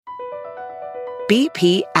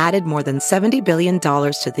BP added more than $70 billion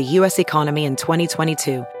to the U.S. economy in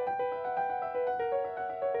 2022.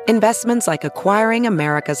 Investments like acquiring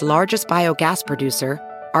America's largest biogas producer,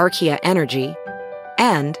 Archaea Energy,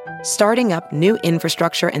 and starting up new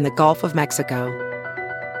infrastructure in the Gulf of Mexico.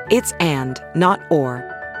 It's and, not or.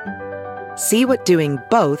 See what doing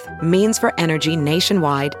both means for energy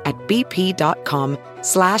nationwide at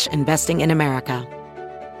bp.com/investing in America.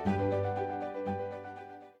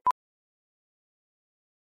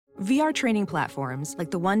 VR training platforms,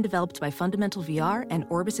 like the one developed by Fundamental VR and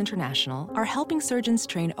Orbis International, are helping surgeons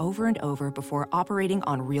train over and over before operating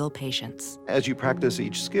on real patients. As you practice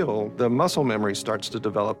each skill, the muscle memory starts to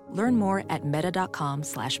develop. Learn more at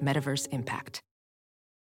meta.com/metaverseimpact.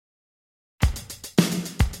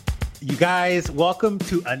 You guys, welcome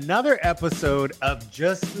to another episode of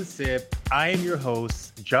Just the Sip. I am your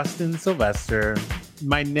host, Justin Sylvester.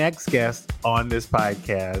 My next guest on this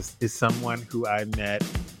podcast is someone who I met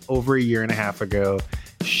over a year and a half ago.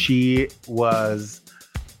 She was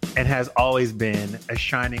and has always been a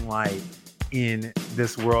shining light in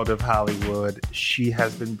this world of Hollywood. She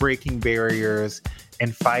has been breaking barriers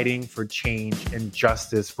and fighting for change and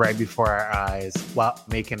justice right before our eyes while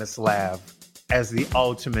making us laugh as the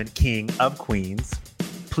ultimate king of queens.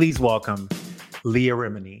 Please welcome Leah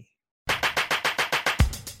Remini.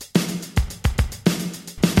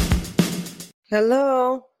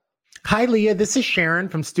 Hello. Hi, Leah. This is Sharon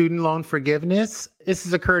from Student Loan Forgiveness. This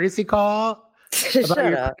is a courtesy call about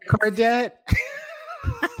your up. credit card debt.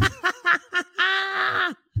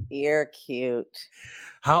 You're cute.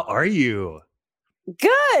 How are you?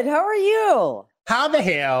 Good. How are you? How the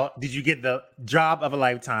hell did you get the job of a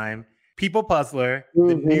lifetime? People Puzzler,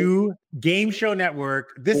 the new game show network.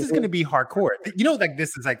 This is going to be hardcore. You know, like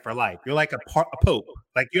this is like for life. You're like a pope.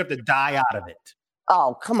 Like you have to die out of it.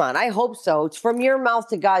 Oh, come on. I hope so. It's from your mouth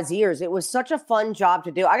to God's ears. It was such a fun job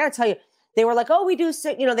to do. I got to tell you, they were like, oh, we do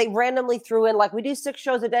 6, they randomly threw in like, we do 6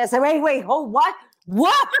 shows a day. I said, wait, oh, what?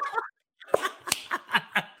 What?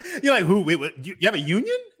 You're like, who? Wait, what? You have a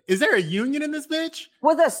union? Is there a union in this bitch?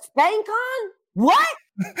 With a spank on? What?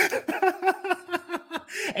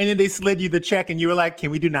 And then they slid you the check and you were like,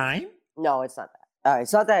 can we do 9? No, it's not that. All right.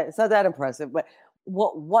 It's not that impressive. But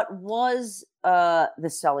what was the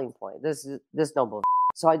selling point? This no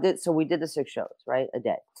bullshit. So we did the 6 shows, right? A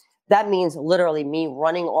day. That means literally me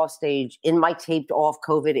running off stage in my taped off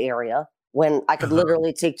COVID area when I could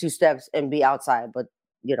literally take 2 steps and be outside. But,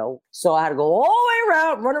 so I had to go all the way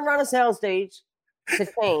around, run around a sound stage to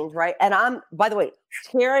change, right? And I'm, by the way,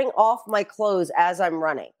 tearing off my clothes as I'm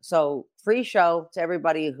running. So free show to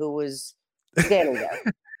everybody who was standing there.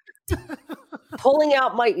 Pulling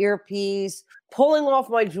out my earpiece, pulling off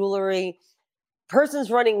my jewelry, person's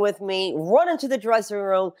running with me, run into the dressing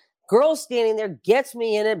room, girl standing there, gets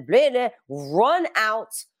me in it, blah, blah, run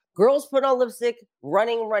out, girls put on lipstick,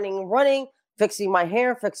 running, fixing my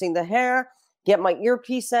hair, fixing the hair, get my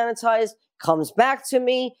earpiece sanitized, comes back to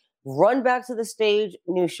me, run back to the stage,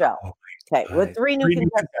 new show. Okay, with 3 new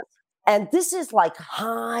contestants. And this is like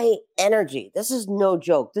high energy. This is no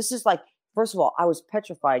joke. This is like, first of all, I was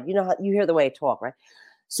petrified. You know how you hear the way I talk, right?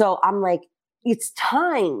 So I'm like, it's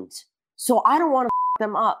timed. So I don't want to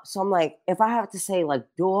them up. So I'm like, if I have to say like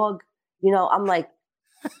dog, I'm like,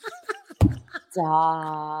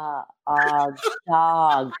 dog.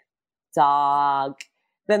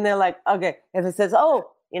 Then they're like, okay. If it says,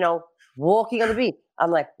 walking on the beach,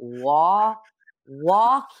 I'm like,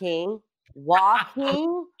 walking.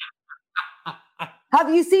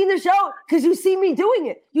 Have you seen the show? Because you see me doing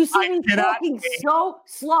it. You see me talking so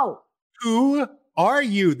slow. Who are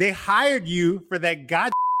you? They hired you for that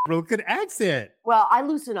goddamn broken accent. Well, I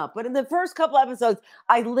loosen up. But in the first couple episodes,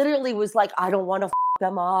 I literally was like, I don't want to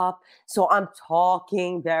them up. So I'm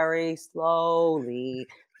talking very slowly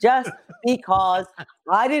just because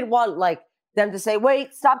I didn't want them to say,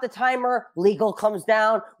 wait, stop the timer. Legal comes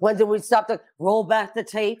down. When did we stop to roll back the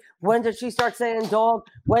tape? When did she start saying dog?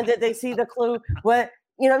 When did they see the clue? When,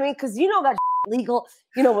 you know what I mean? Because that legal,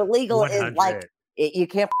 what legal 100. is like, you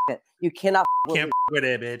can't it. You cannot with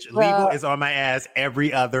it, bitch. Legal is on my ass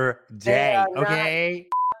every other day. Okay.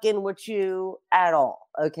 Not with you at all.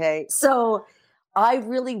 Okay. So I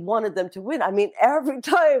really wanted them to win. I mean, every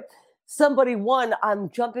time somebody won, I'm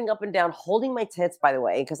jumping up and down, holding my tits, by the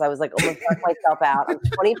way, because I was like, almost knocked myself out. I'm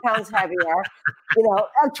 20 pounds heavier.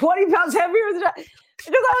 I'm 20 pounds heavier because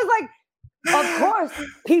I was like, of course,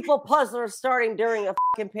 People Puzzler starting during a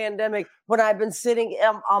fucking pandemic when I've been sitting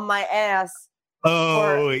on my ass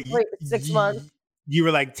for 6 months. You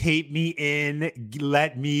were like, tape me in,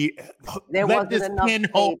 let There let wasn't this enough pin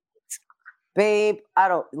tape. hold. Babe, I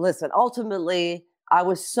don't listen. Ultimately, I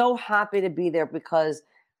was so happy to be there because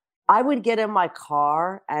I would get in my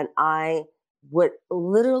car and I would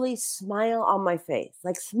literally smile on my face,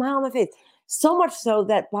 like smile on my face. So much so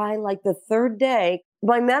that by like the third day,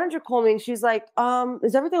 my manager called me and she's like,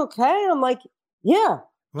 is everything okay? And I'm like, yeah.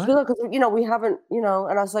 She's like, 'cause, we haven't, and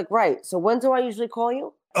I was like, right. So when do I usually call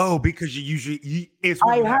you? Oh, because it's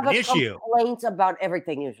when I you have have an a issue. complaint about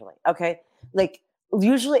everything usually. Okay. Like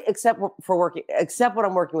usually except when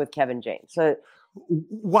I'm working with Kevin James. So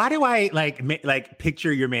why do I like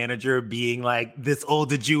picture your manager being like this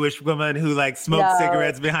older Jewish woman who like smokes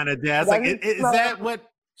cigarettes behind a desk? Like, is that what?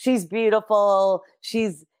 She's beautiful.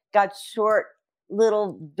 She's got short,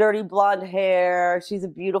 little, dirty blonde hair. She's a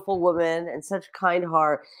beautiful woman and such kind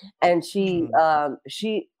heart. And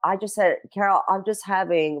I just said, Carol, I'm just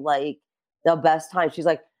having like the best time. She's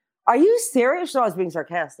like, are you serious? So I was being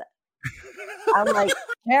sarcastic. I'm like,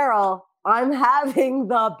 Carol, I'm having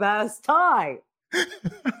the best time.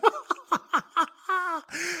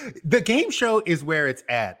 The game show is where it's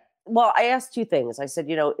at. Well, I asked two things. I said,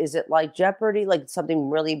 is it like Jeopardy, like something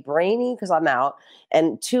really brainy because I'm out?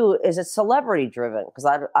 And two, is it celebrity driven? Because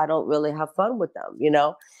I don't really have fun with them,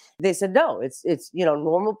 They said, no, it's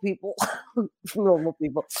normal people, normal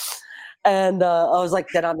people. And I was like,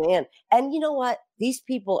 then I'm in. And you know what? These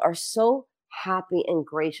people are so happy and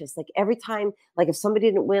gracious. Like every time, like if somebody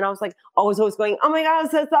didn't win, I was like, always going, oh my God, I'm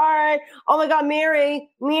so sorry. Oh my God, Mary,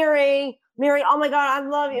 oh my God, I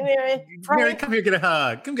love you, Mary. Mary, come here, get a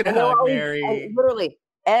hug. Come get a hug, Mary. And literally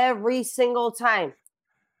every single time.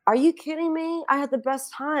 Are you kidding me? I had the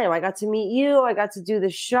best time. I got to meet you. I got to do the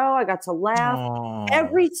show. I got to laugh. Aww.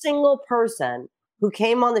 Every single person who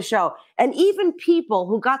came on the show, and even people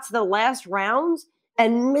who got to the last rounds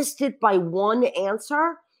and missed it by one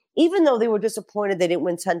answer, even though they were disappointed they didn't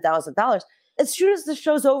win $10,000. As soon as the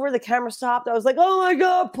show's over, the camera stopped. I was like, oh my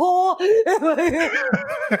God, Paul.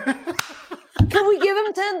 Can we give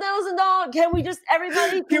him $10,000? Can we just,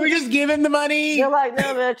 everybody? Can we just give him the money? You're like,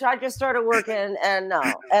 no, bitch, I just started working and no.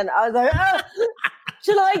 And I was like,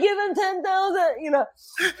 should I give him 10,000?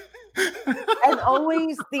 And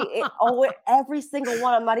always every single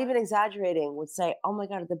one, I'm not even exaggerating, would say, oh my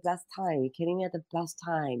God, at the best time. Are you kidding me? At the best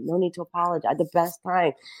time. No need to apologize. At the best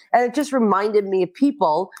time. And it just reminded me of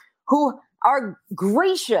people who are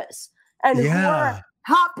gracious and who are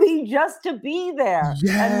happy just to be there.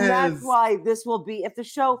 Yes. And that's why this will be, if the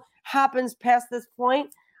show happens past this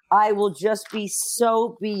point, I will just be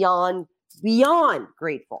so beyond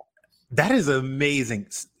grateful. That is amazing.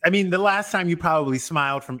 I mean, the last time you probably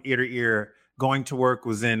smiled from ear to ear going to work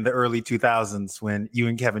was in the early 2000s when you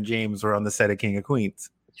and Kevin James were on the set of King of Queens.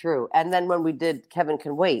 True. And then when we did Kevin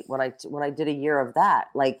Can Wait, when I did a year of that,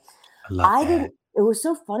 like it was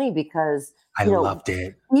so funny because I loved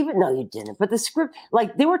it. Even no, you didn't. But the script,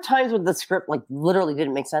 like there were times when the script like literally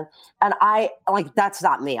didn't make sense. And I like that's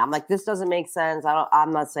not me. I'm like, this doesn't make sense.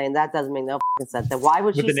 I'm not saying that doesn't make no sense. Then why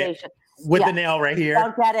would she say shit? With the nail right here.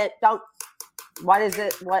 Don't get it. Don't. What is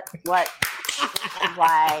it? What?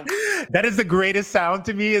 Why? That is the greatest sound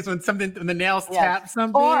to me is when the nails tap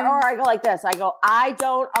something. Or I go like this. I go, I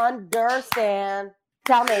don't understand.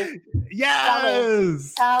 Tell me.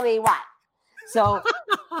 Yes. Tell me what. So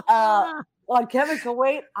on Kevin Can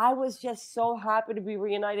Wait, I was just so happy to be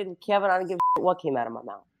reunited with Kevin. I didn't give a shit what came out of my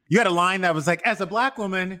mouth. You had a line that was like, as a Black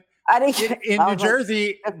woman in New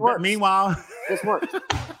Jersey, meanwhile. This works.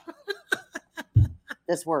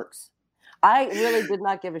 This works. I really did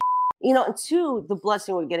not give a shit. And two, the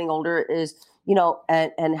blessing with getting older is,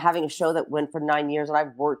 and having a show that went for 9 years, and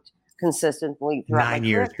I've worked consistently throughout 9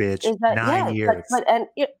 years, career, bitch. 9 years.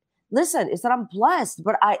 Listen, it's that I'm blessed,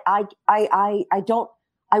 but I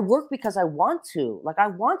work because I want to. Like I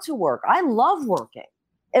want to work. I love working.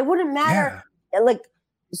 It wouldn't matter. Yeah. Like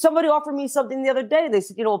somebody offered me something the other day. They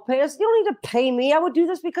said, pay us. You don't need to pay me. I would do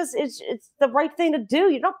this because it's the right thing to do.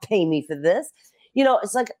 You don't pay me for this.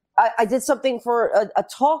 It's like I did something for a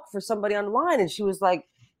talk for somebody online, and she was like,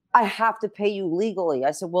 I have to pay you legally.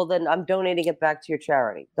 I said, well, then I'm donating it back to your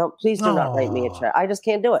charity. Please do not write me a check. I just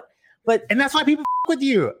can't do it. And that's why people with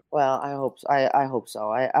you. Well, I hope so. I hope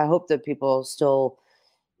so. I hope that people still,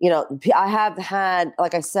 I have had,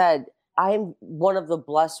 like I said, I'm one of the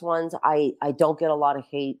blessed ones. I don't get a lot of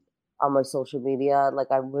hate on my social media.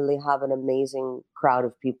 Like I really have an amazing crowd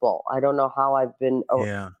of people. I don't know how I've been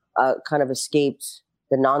kind of escaped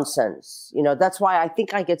the nonsense. That's why I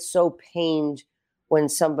think I get so pained when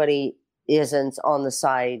somebody isn't on the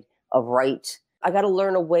side of right. I got to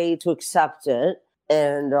learn a way to accept it.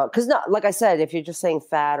 And because like I said, if you're just saying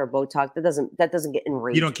fat or Botox, that doesn't get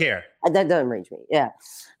enraged. You don't care. That doesn't enrage me. Yeah,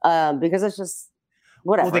 because it's just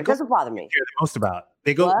whatever. It doesn't bother me. Care the most about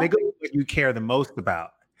they go what you care the most about.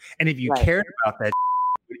 And if you Right. cared about that,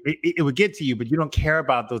 it would get to you, but you don't care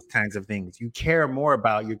about those kinds of things. You care more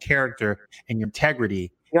about your character and your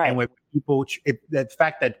integrity. Right. And when people, the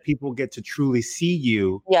fact that people get to truly see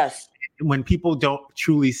you, Yes. when people don't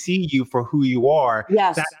truly see you for who you are,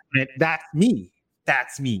 Yes. that's me.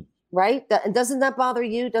 That's me. Right? Doesn't that bother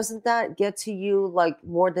you? Doesn't that get to you like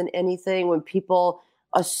more than anything when people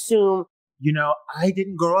assume? You know, I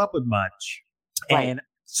didn't grow up with much. Right. And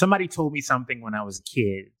somebody told me something when I was a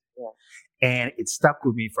kid. Yeah. And it stuck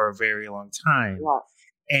with me for a very long time. Yeah.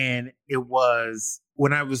 And it was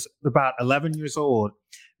when I was about 11 years old,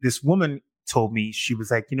 this woman told me, she was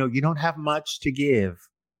like, you know, you don't have much to give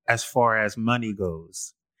as far as money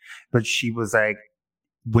goes. But she was like,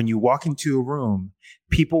 when you walk into a room,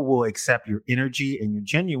 people will accept your energy and your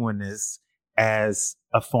genuineness as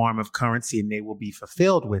a form of currency, and they will be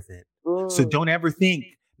fulfilled with it. So don't ever think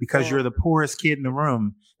because you're the poorest kid in the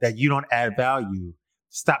room that you don't add value.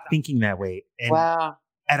 Stop thinking that way. And Wow.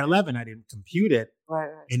 at 11, I didn't compute it. Right.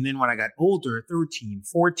 And then when I got older, 13,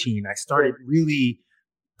 14, I started really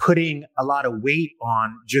putting a lot of weight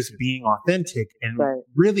on just being authentic and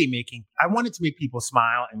really I wanted to make people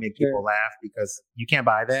smile and make people laugh because you can't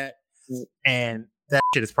buy that. And that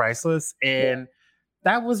shit is priceless. And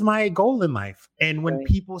that was my goal in life. And when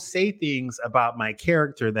people say things about my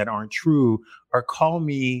character that aren't true or call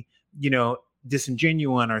me, you know,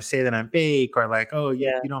 disingenuous or say that I'm fake or like, oh,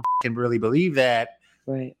 yeah, you don't fucking really believe that.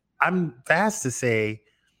 Right. I'm fast to say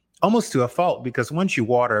almost to a fault because once you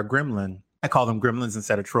water a gremlin, I call them gremlins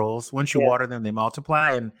instead of trolls. Once you water them, they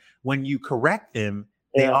multiply. And when you correct them,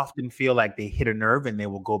 they often feel like they hit a nerve and they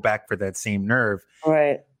will go back for that same nerve.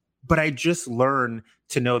 Right. But I just learned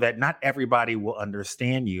to know that not everybody will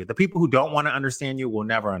understand you. The people who don't want to understand you will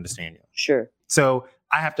never understand you. Sure. So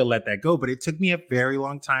I have to let that go. But it took me a very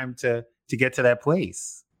long time to get to that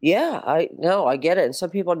place. Yeah, I get it. And some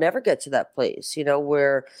people never get to that place, you know,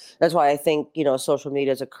 where that's why I think, you know, social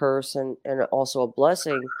media is a curse and also a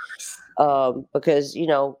blessing. Because, you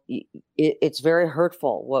know, it's very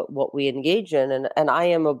hurtful what we engage in. And I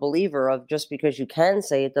am a believer of just because you can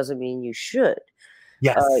say it doesn't mean you should.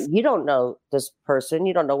 Yes. You don't know this person.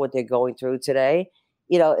 You don't know what they're going through today.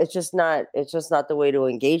 You know, it's just not the way to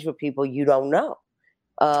engage with people you don't know.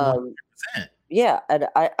 100%. Yeah. And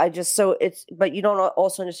I just, but you don't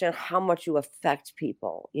also understand how much you affect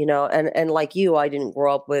people, you know, and like you, I didn't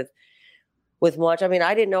grow up with much. I mean,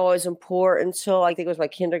 I didn't know I was poor until I think it was my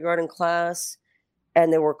kindergarten class.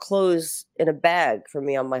 And there were clothes in a bag for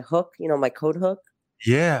me on my hook, you know, my coat hook.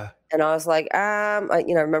 Yeah. And I was like, I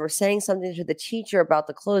remember saying something to the teacher about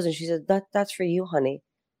the clothes. And she said, that's for you, honey.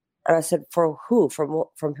 And I said, for who? From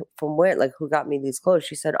where? Like, who got me these clothes?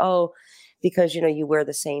 She said, oh, because, you know, you wear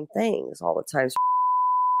the same things all the time.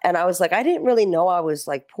 And I was like, I didn't really know I was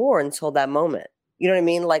like poor until that moment. You know what I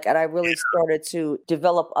mean? Like, and I really started to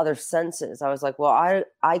develop other senses. I was like, well,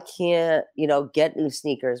 I can't, you know, get new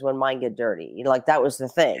sneakers when mine get dirty. You know, like that was the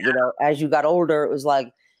thing, you know, as you got older, it was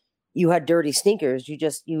like you had dirty sneakers.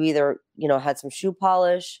 You either, you know, had some shoe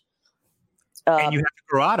polish. And you have to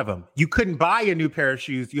grow out of them. You couldn't buy a new pair of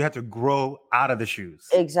shoes. You had to grow out of the shoes.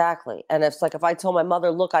 Exactly. And it's like, if I told my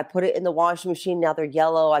mother, look, I put it in the washing machine. Now they're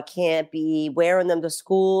yellow. I can't be wearing them to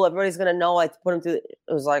school. Everybody's going to know I put them through.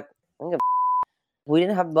 It was like, we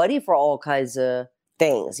didn't have money for all kinds of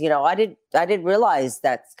things. You know, I didn't realize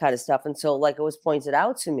that kind of stuff until like it was pointed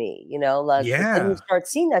out to me, you know, like, and you start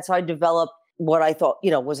seeing that. So I developed what I thought,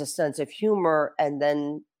 you know, was a sense of humor, and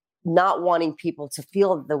then not wanting people to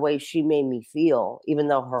feel the way she made me feel, even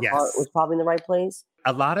though her heart was probably in the right place.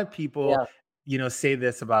 A lot of people, you know, say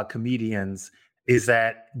this about comedians is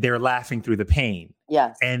that they're laughing through the pain.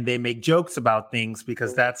 Yes. And they make jokes about things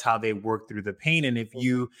because that's how they work through the pain. And if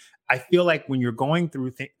I feel like when you're going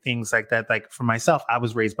through things like that, like for myself, I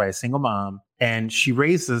was raised by a single mom and she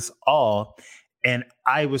raised us all. And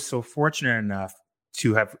I was so fortunate enough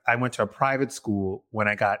I went to a private school when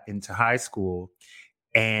I got into high school,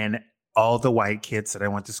 and all the white kids that I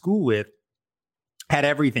went to school with had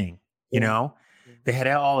everything, you know, they had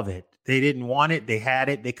all of it. They didn't want it. They had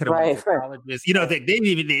it. They could have went to colleges. You know, they didn't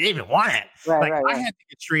even want it. I had to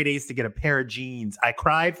get straight A's to get a pair of jeans. I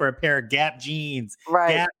cried for a pair of Gap jeans.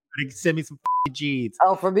 Gap send me some jeans.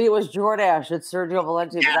 Oh, for me, it was Jordache. It's Sergio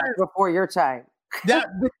Valente. Yes. That was before your time. That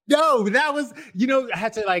was, you know, I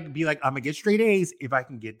had to like be like, I'm gonna get straight A's if I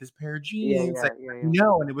can get this pair of jeans.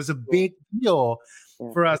 No, and it was a big deal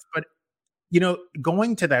for us. But, you know,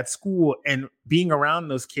 going to that school and being around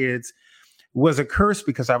those kids was a curse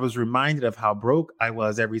because I was reminded of how broke I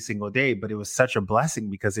was every single day. But it was such a blessing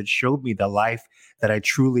because it showed me the life that I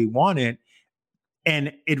truly wanted.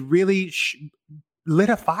 And it really lit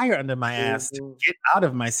a fire under my ass to get out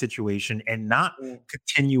of my situation and not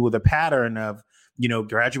continue with a pattern of,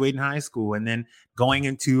 graduating high school and then going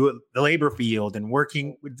into the labor field and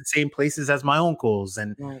working with the same places as my uncles.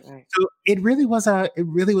 And so it really was a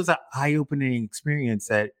eye-opening experience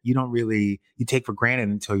that you take for granted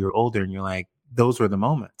until you're older and you're like, those were the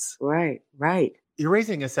moments. Right. You're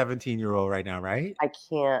raising a 17-year-old right now, right? I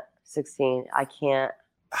can't. 16. I can't.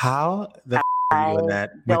 How the are you doing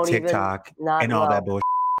that with TikTok and all that bullshit?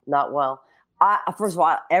 Not well. First of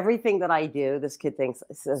all, everything that I do, this kid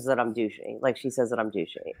says that I'm douchey. Like she says that I'm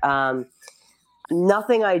douchey.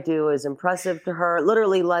 Nothing I do is impressive to her.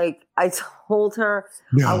 Literally, like I told her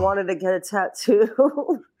I wanted to get a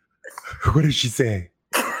tattoo. What did she say?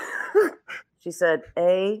 She said,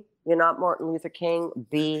 A, you're not Martin Luther King.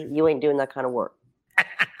 B, you ain't doing that kind of work.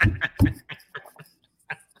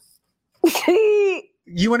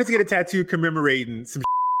 You wanted to get a tattoo commemorating some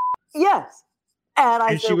Yes.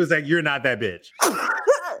 And she was like, you're not that bitch.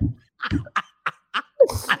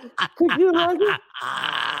 Could you imagine?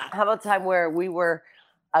 How about a time where we were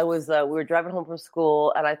driving home from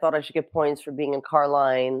school and I thought I should get points for being in car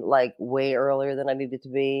line like way earlier than I needed to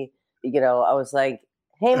be. I was like,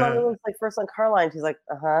 hey, Mommy was like first on car line. She's like,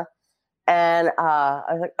 uh-huh. And I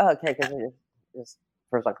was like, oh, okay, because it was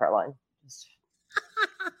first on car line.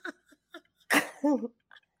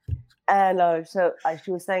 And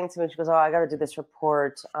she was saying to me, she goes, oh, I got to do this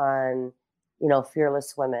report on,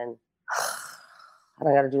 fearless women. And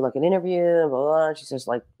I got to do like an interview and blah, blah, blah. She's just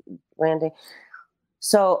like ranting.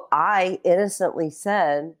 So I innocently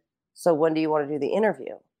said, so when do you want to do the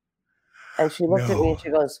interview? And she looked at me and she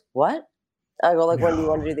goes, what? I go, like, when do you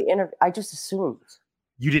want to do the interview? I just assumed.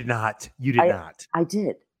 You did not. You did not. I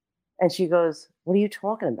did. And she goes, what are you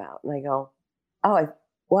talking about? And I go, oh,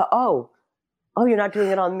 you're not doing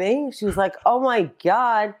it on me? She was like, oh my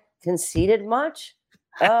God, conceited much?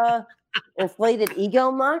 Inflated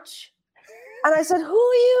ego much? And I said, who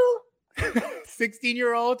are you?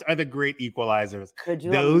 16-year-olds are the great equalizers. Could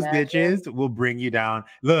you Those imagine? bitches will bring you down.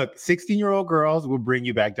 Look, 16-year-old girls will bring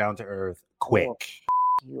you back down to earth quick.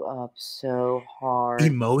 You up so hard.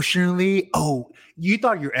 Emotionally? Oh, you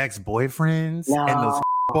thought your ex-boyfriends and those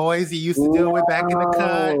boys you used to deal with back in the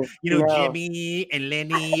cut, Jimmy and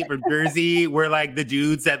Lenny from Jersey were like the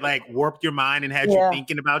dudes that like warped your mind and had you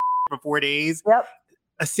thinking about for 4 days. Yep.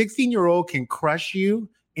 A 16-year-old can crush you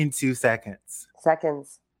in 2 seconds.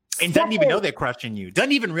 And doesn't even know they're crushing you.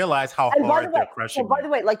 Doesn't even realize how hard they're crushing you. By the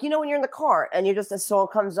way, like, when you're in the car and a song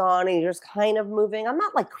comes on and you're just kind of moving. I'm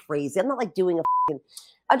not like crazy. I'm not like doing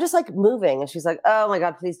I'm just like moving. And she's like, oh my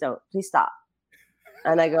God, please don't. Please stop.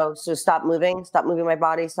 And I go, so stop moving my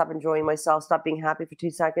body, stop enjoying myself, stop being happy for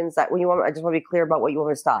 2 seconds. That when you want, I just want to be clear about what you want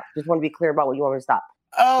me to stop. Just want to be clear about what you want me to stop.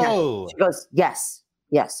 Oh. She goes, yes.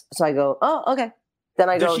 So I go, oh, okay. Then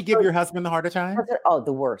I go. Does she give your husband the harder time? Oh,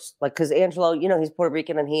 the worst. Like, because Angelo, he's Puerto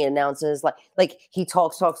Rican and he announces like he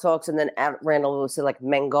talks, and then Randall will say like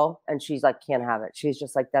mango, and she's like, can't have it. She's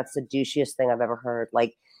just like, that's the douchiest thing I've ever heard.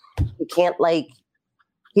 Like, you can't like.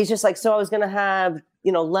 He's just like, so I was gonna have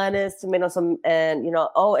lettuce, tomato, and and you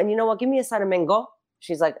know what? Give me a side of mango.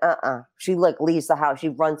 She's like, She like leaves the house. She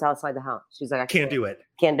runs outside the house. She's like, I can't do it.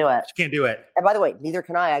 Can't do it. She can't do it. And by the way, neither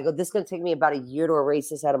can I. I go, this is going to take me about a year to erase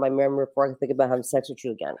this out of my memory before I can think about having sex with you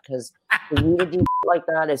again. Because for you to do like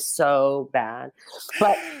that is so bad.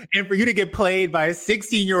 But and for you to get played by a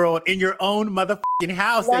 16-year-old in your own motherfucking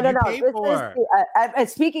house that you paid for. And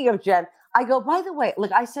speaking of Jen, I go, by the way,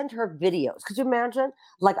 like I sent her videos. Could you imagine?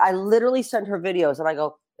 Like I literally sent her videos and I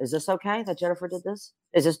go, is this okay that Jennifer did this?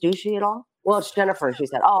 Is this douchey at all? Well, it's Jennifer. She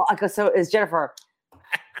said, oh, okay, so is Jennifer.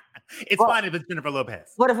 It's fine if it's Jennifer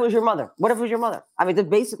Lopez. What if it was your mother? I mean, they're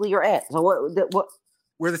basically your aunt. So what?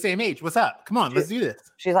 We're the same age. What's up? Come on, let's do this.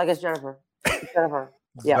 She's like, it's Jennifer.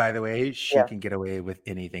 Yeah. By the way, she can get away with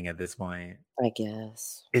anything at this point. I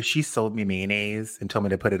guess. If she sold me mayonnaise and told me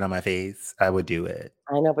to put it on my face, I would do it.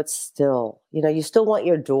 I know, but still, you still want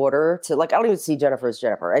your daughter to like. I don't even see Jennifer as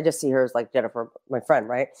Jennifer. I just see her as like Jennifer, my friend,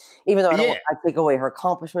 right? Even though I take away her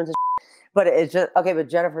accomplishments and but it's just okay. But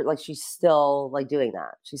Jennifer, like, she's still like doing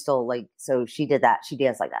that. She's still like, so she did that. She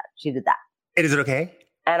danced like that. She did that. And is it okay?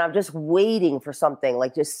 And I'm just waiting for something,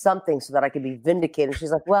 like just something, so that I can be vindicated.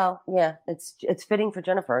 She's like, well, yeah, it's fitting for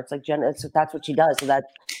Jennifer. It's like that's what she does, so that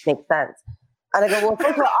makes sense. And I go, well,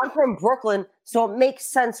 first of all, I'm from Brooklyn, so it makes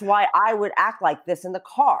sense why I would act like this in the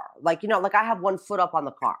car. Like, like I have one foot up on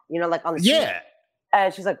the car, like on the seat.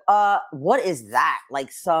 And she's like, what is that?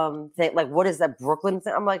 Like something, like, what is that Brooklyn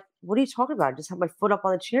thing? I'm like, what are you talking about? I just have my foot up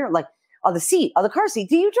on the chair, like on the seat, on the car seat.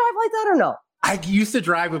 Do you drive like that or no? I used to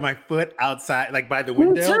drive with my foot outside, like by the Me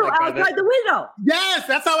window. too, Like outside the window. Yes,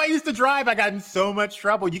 that's how I used to drive. I got in so much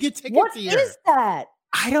trouble. You get tickets What here. is that?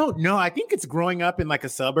 I don't know. I think it's growing up in like a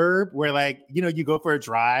suburb where like, you go for a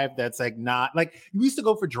drive that's like not like you used to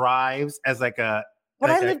go for drives as like a But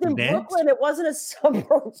like I lived in event. Brooklyn. It wasn't a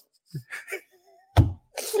suburb.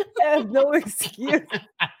 I have no excuse.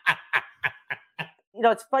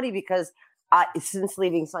 It's funny because since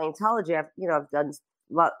leaving Scientology, I've done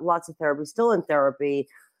lots of therapy, still in therapy,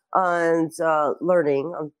 and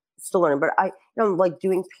learning. I'm still learning, but I'm like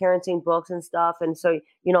doing parenting books and stuff. And so,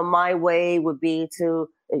 my way would be to,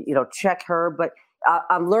 check her, but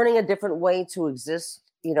I'm learning a different way to exist,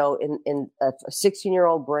 in a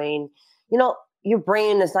 16-year-old brain. Your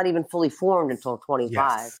brain is not even fully formed until 25.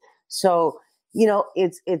 Yes. So,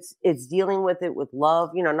 it's dealing with it with love.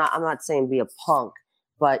 I'm not saying be a punk,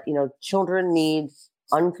 but, children need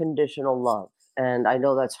unconditional love. And I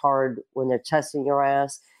know that's hard when they're testing your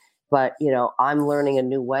ass, but, I'm learning a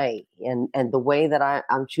new way. And the way that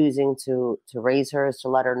I'm choosing to raise her is to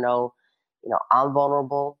let her know, I'm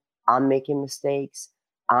vulnerable. I'm making mistakes.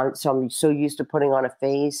 I'm so used to putting on a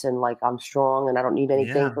face and like, I'm strong and I don't need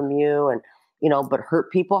anything from you. And, but hurt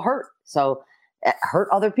people hurt. So hurt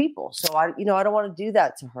other people. So I don't want to do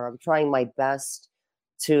that to her. I'm trying my best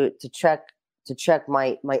to check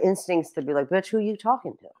my instincts to be like, bitch, who are you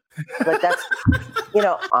talking to? But that's,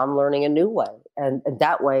 I'm learning a new way. And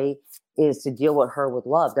that way is to deal with her with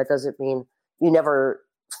love. That doesn't mean you never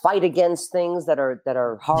fight against things that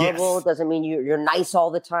are horrible. Yes. It doesn't mean you're nice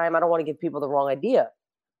all the time. I don't want to give people the wrong idea.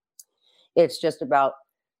 It's just about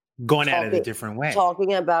Going at it a different way.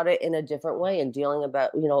 Talking about it in a different way and dealing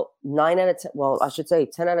about, 9 out of 10, well, I should say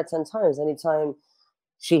 10 out of 10 times, anytime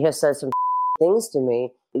she has said some things to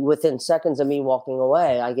me, within seconds of me walking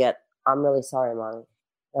away, I get, I'm really sorry, Mommy.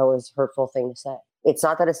 That was a hurtful thing to say. It's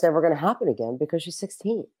not that it's never going to happen again because she's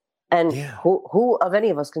 16. And who of any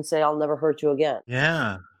of us can say, I'll never hurt you again?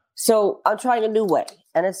 Yeah. So I'm trying a new way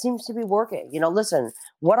and it seems to be working. Listen,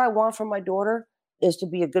 what I want from my daughter is to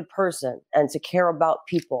be a good person and to care about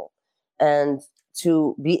people and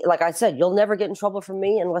to be, like I said, you'll never get in trouble from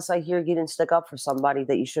me unless I hear you didn't stick up for somebody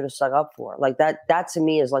that you should have stuck up for. Like that to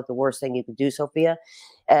me is like the worst thing you could do, Sophia.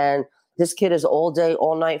 And this kid is all day,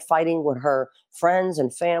 all night fighting with her friends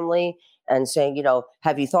and family and saying,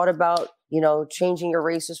 have you thought about, changing your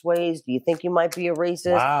racist ways? Do you think you might be a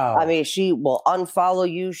racist? Wow. I mean, she will unfollow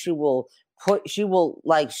you. She's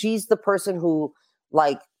the person who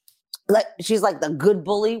she's like the good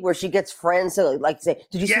bully where she gets friends to say,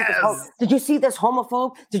 did you see this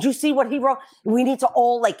homophobe? Did you see what he wrote? We need to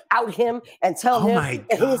all out him and tell him and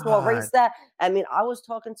he needs to erase that. I mean, I was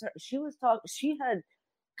talking to her. She had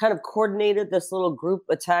kind of coordinated this little group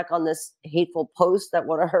attack on this hateful post that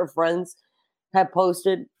one of her friends had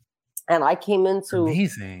posted. And I came into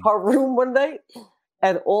her room one day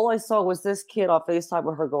and all I saw was this kid on FaceTime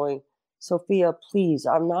with her going, Sophia, please,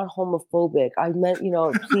 I'm not homophobic. I meant,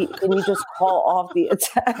 please, can you just call off the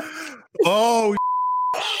attack? Oh,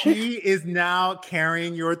 she is now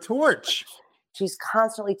carrying your torch. She's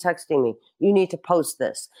constantly texting me, you need to post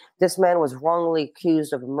this. This man was wrongly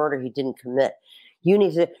accused of a murder he didn't commit. You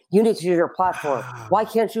need to use your platform. Why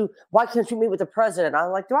can't you meet with the president? I'm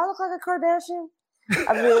like, do I look like a Kardashian?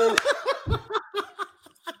 I mean,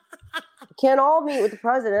 can't all meet with the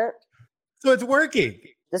president. So it's working.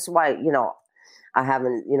 This is why, I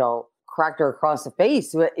haven't, cracked her across the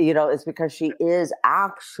face. It's because she is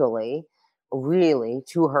actually really,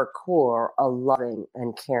 to her core, a loving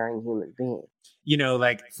and caring human being.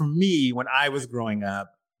 Like for me, when I was growing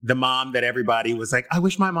up, the mom that everybody was like, I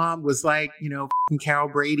wish my mom was like, Carol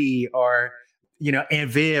Brady or, Aunt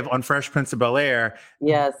Viv on Fresh Prince of Bel-Air.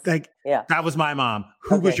 Yes. That was my mom.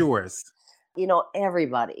 Who was yours?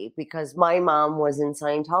 Everybody, because my mom was in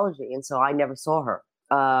Scientology. And so I never saw her.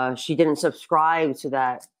 She didn't subscribe to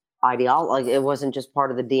that ideology. It wasn't just part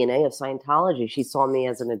of the DNA of Scientology. She saw me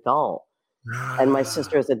as an adult and my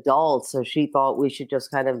sister as adults. So she thought we should just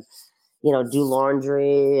kind of, do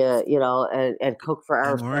laundry, and cook for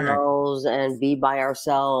ourselves and be by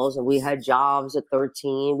ourselves. And we had jobs at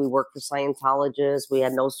 13. We worked for Scientologists. We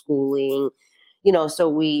had no schooling, so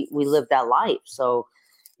we lived that life. So,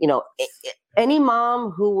 any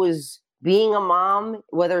mom who was being a mom,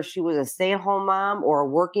 whether she was a stay-at-home mom or a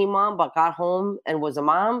working mom, but got home and was a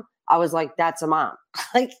mom, I was like, that's a mom.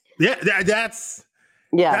 That's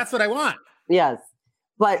what I want. Yes.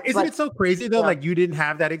 But isn't it so crazy though? Yeah. Like you didn't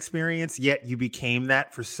have that experience, yet you became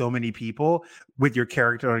that for so many people with your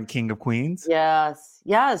character on King of Queens. Yes.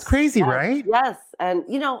 It's crazy, right? Yes. And,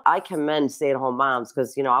 I commend stay-at-home moms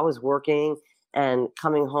because, I was working and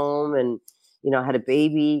coming home and, had a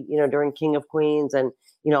baby, during King of Queens, and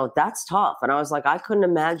that's tough. And I was like, I couldn't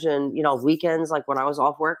imagine, weekends, like when I was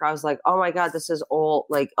off work, I was like, oh my God, this is all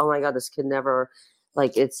like, oh my God, this could never,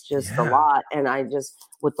 like, it's just a lot. And I just,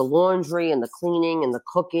 with the laundry and the cleaning and the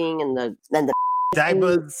cooking and the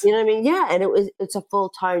diapers, you know what I mean? Yeah. And it's a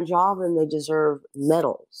full-time job and they deserve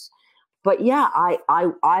medals. But yeah,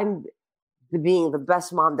 I'm being the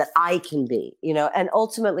best mom that I can be, and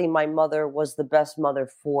ultimately my mother was the best mother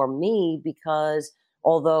for me because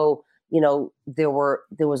although, there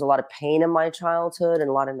was a lot of pain in my childhood and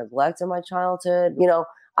a lot of neglect in my childhood, who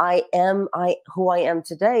I am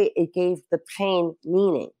today, it gave the pain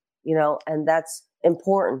meaning, and that's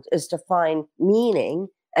important, is to find meaning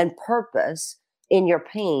and purpose in your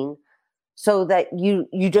pain so that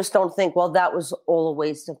you just don't think, well, that was all a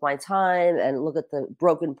waste of my time and look at the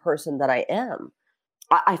broken person that I am.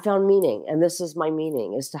 I found meaning, and this is my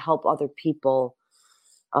meaning, is to help other people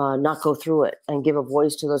not go through it and give a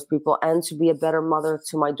voice to those people and to be a better mother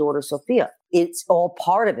to my daughter, Sophia. It's all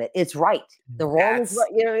part of it. It's right. The wrong is right.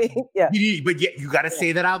 You know what I mean? Yeah. But you got to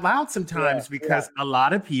say that out loud sometimes because a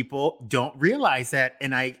lot of people don't realize that.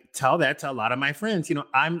 And I tell that to a lot of my friends.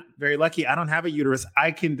 I'm very lucky. I don't have a uterus.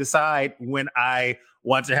 I can decide when I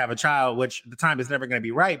want to have a child, which the time is never going to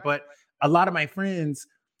be right. But a lot of my friends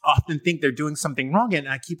often think they're doing something wrong. And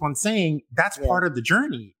I keep on saying that's part of the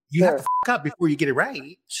journey. You have to up before you get it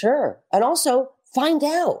right. Sure. And also find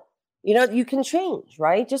out, you can change,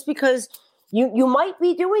 right? Just because you might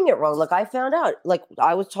be doing it wrong. Like I found out, like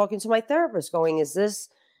I was talking to my therapist going, this is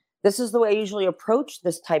the way I usually approach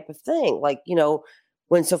this type of thing. Like,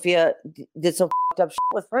 when Sophia did some up shit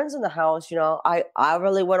with friends in the house, I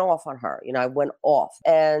really went off on her, I went off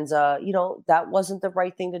and, that wasn't the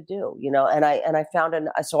right thing to do, and I found,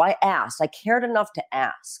 so I asked, I cared enough to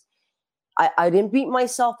ask. I didn't beat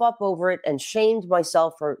myself up over it and shamed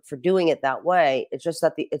myself for doing it that way. It's just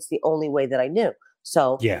that it's the only way that I knew.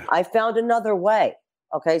 So I found another way.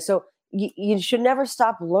 Okay. So you should never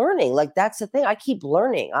stop learning. Like that's the thing. I keep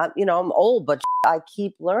learning. I'm old, but I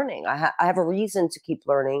keep learning. I have a reason to keep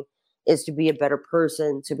learning, is to be a better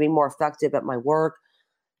person, to be more effective at my work,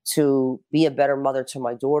 to be a better mother to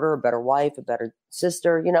my daughter, a better wife, a better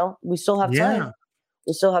sister. We still have time.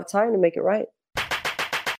 We still have time to make it right.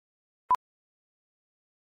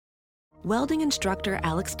 Welding instructor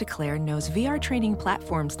Alex DeClaire knows VR training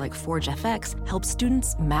platforms like Forge FX help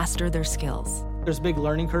students master their skills. There's a big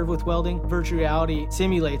learning curve with welding. Virtual reality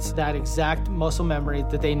simulates that exact muscle memory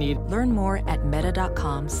that they need. Learn more at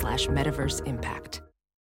meta.com/metaverseimpact.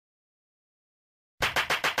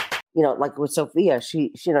 Like with Sophia,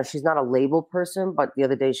 she's not a label person, but the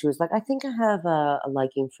other day she was like, I think I have a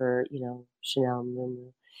liking for, Chanel,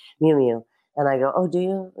 Miu Miu. And I go, oh, do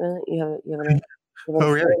you? Really? You have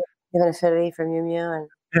really? You have an affinity for Miu Miu?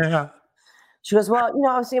 And she goes, well, I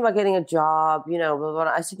was thinking about getting a job, blah, blah, blah.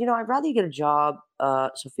 I said, I'd rather you get a job,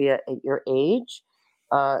 Sophia, at your age,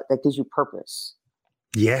 that gives you purpose.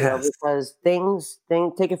 Yes. Because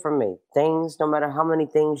take it from me, no matter how many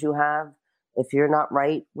things you have, if you're not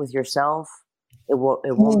right with yourself, it will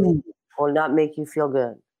not make you feel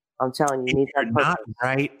good. I'm telling you, you need that purpose. Not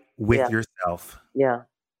right with yourself. Yeah.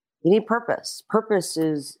 You need purpose. Purpose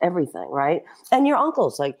is everything, right? And your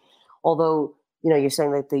uncles, like, although, you're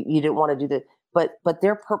saying that you didn't want to do that, but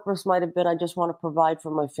their purpose might have been, I just want to provide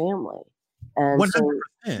for my family. And 100%.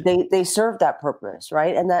 So they served that purpose,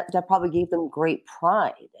 right? And that probably gave them great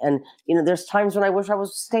pride. And, there's times when I wish I was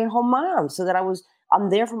a stay-at-home mom so that I'm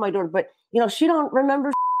there for my daughter, but, she don't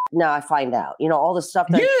remember. Now I find out, all the stuff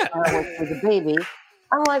that I went through the baby.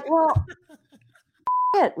 I'm like, well,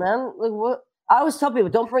 shit, man. Like, what? I always tell people,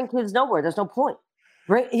 don't bring kids nowhere. There's no point.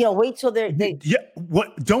 Wait till they. Yeah.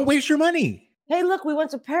 What? Don't waste your money. Hey, look, we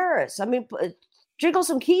went to Paris. I mean, jiggle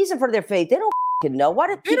some keys in front of their face. They don't know. Why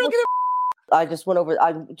did people? I just went over.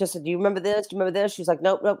 I just said, do you remember this? Do you remember this? She's like,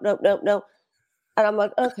 nope. And I'm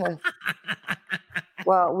like, okay.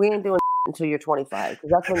 Well, we ain't doing until you're 25 because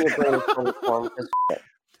that's when your brain is fully formed.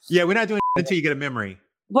 Yeah, we're not doing until you get a memory.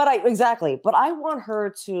 But I want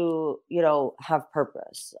her to, have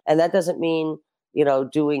purpose. And that doesn't mean,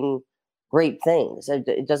 doing great things.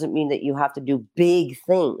 It doesn't mean that you have to do big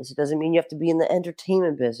things. It doesn't mean you have to be in the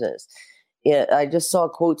entertainment business. Yeah, I just saw a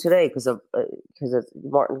quote today because of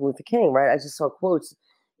Martin Luther King, right? I just saw quotes,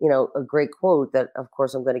 a great quote that, of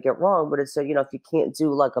course, I'm going to get wrong, but it said, if you can't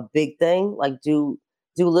do like a big thing, like do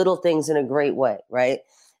little things in a great way, right?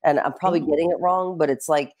 And I'm probably getting it wrong, but it's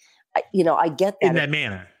like, I get that. In that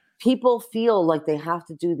manner. People feel like they have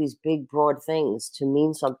to do these big, broad things to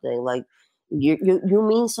mean something. Like, You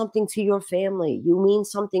mean something to your family. You mean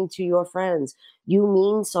something to your friends. You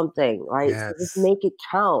mean something, right? So just make it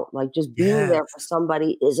count. Like just being there for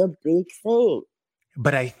somebody is a big thing.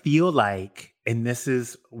 But I feel like, and this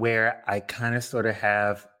is where I kind of sort of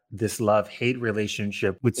have this love-hate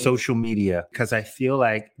relationship with social media, because I feel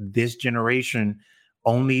like this generation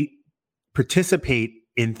only participate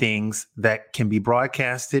in things that can be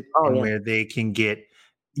broadcasted where they can get,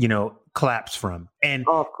 claps from. And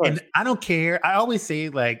I don't care. I always say,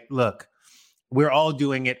 like, look, we're all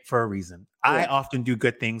doing it for a reason. I often do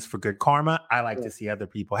good things for good karma. I like to see other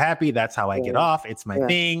people happy. That's how I get off. It's my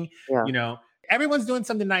thing. Everyone's doing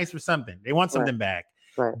something nice for something. They want something back.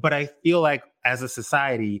 Right. But I feel like as a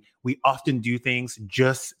society, we often do things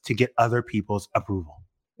just to get other people's approval.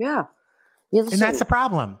 Yeah. And that's the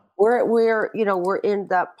problem. We're in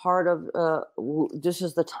that part of this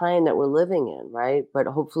is the time that we're living in, right? But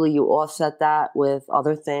hopefully you offset that with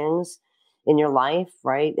other things in your life,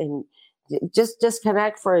 right? And just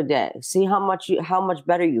disconnect for a day. See how much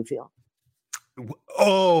better you feel.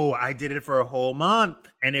 Oh, I did it for a whole month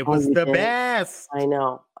and it was the best. I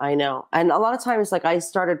know. And a lot of times, like, I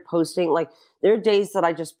started posting, like, there are days that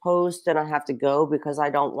I just post and I have to go because I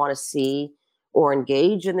don't want to see or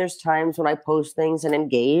engage. And there's times when I post things and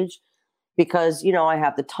engage because, I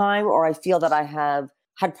have the time, or I feel that I had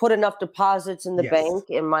put enough deposits in the bank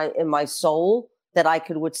in my soul that I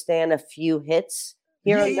could withstand a few hits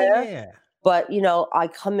here and there. Yeah. But, I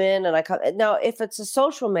come in and now if it's a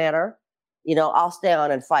social matter, I'll stay on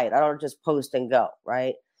and fight. I don't just post and go,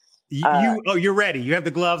 right? You're ready. You have the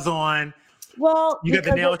gloves on. Well, you got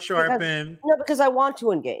the nail sharpened. Because I want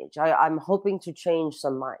to engage. I'm hoping to change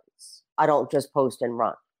some minds. I don't just post and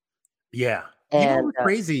run. Yeah. And it's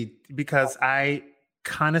crazy because I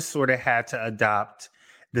kind of sort of had to adopt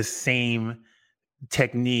the same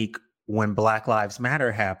technique when Black Lives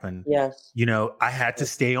Matter happened. Yes. I had to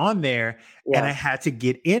stay on there and I had to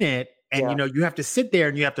get in it. And, you have to sit there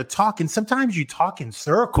and you have to talk. And sometimes you talk in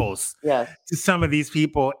circles to some of these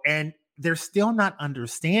people and they're still not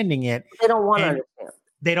understanding it. They don't want to understand.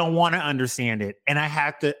 They don't want to understand it. And I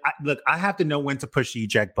have to know when to push the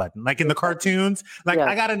eject button. Like in the cartoons, I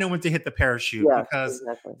got to know when to hit the parachute because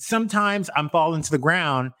sometimes I'm falling to the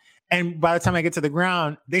ground. And by the time I get to the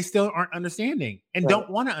ground, they still aren't understanding and don't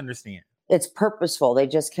want to understand. It's purposeful. They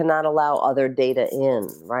just cannot allow other data in,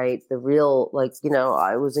 right? The real,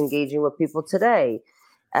 I was engaging with people today.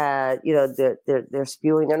 They're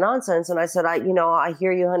spewing their nonsense. And I said, I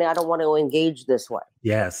hear you, honey. I don't want to engage this way.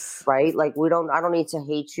 Yes. Right? Like I don't need to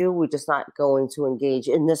hate you. We're just not going to engage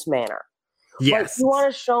in this manner. Yes. But you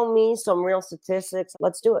want to show me some real statistics?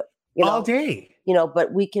 Let's do it. All day.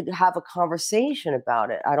 But we could have a conversation about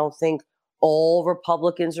it. I don't think all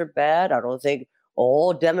Republicans are bad. I don't think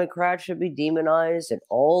all Democrats should be demonized and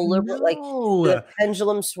all liberal. No. Like the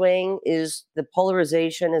pendulum swing the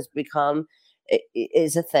polarization has become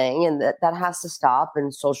is a thing, and that has to stop.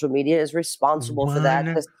 And social media is responsible for that.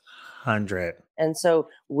 100. And so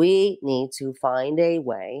we need to find a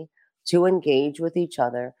way to engage with each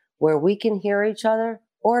other where we can hear each other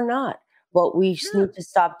or not. But we need to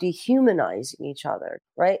stop dehumanizing each other,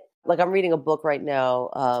 right? Like I'm reading a book right now,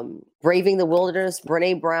 Braving the Wilderness,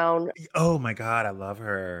 Brené Brown. Oh my God, I love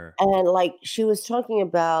her. And like she was talking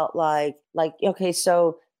about like okay,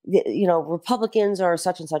 so Republicans are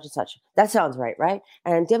such and such and such. That sounds right, right?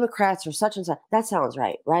 And Democrats are such and such. That sounds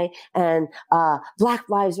right, right? And Black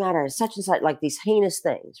Lives Matter, such and such, like these heinous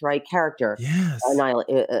things, right? Character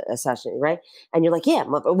assassination, right? And you're like, yeah.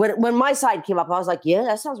 When my side came up, I was like, yeah,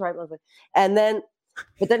 that sounds right.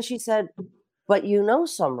 But then she said, but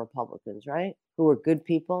some Republicans, right? Who were good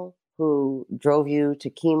people, who drove you to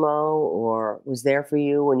chemo or was there for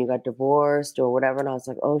you when you got divorced or whatever. And I was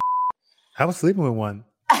like, oh, I was sleeping with one.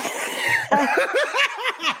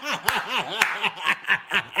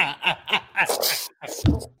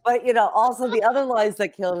 But also the other lines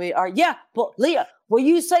that kill me are, but Leah, were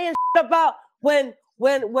you saying about when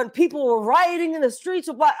people were rioting in the streets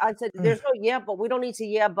of Black? I said, there's no but we don't need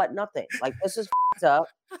to but nothing. Like this is up,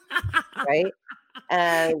 right?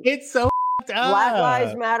 And it's so Black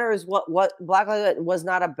Lives Matter is what Black Lives was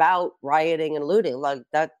not about rioting and looting like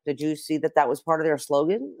that. Did you see that was part of their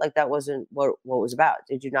slogan? Like that wasn't what it was about.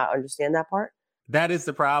 Did you not understand that part? That is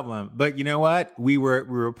the problem. But you know what? We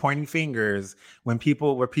were pointing fingers when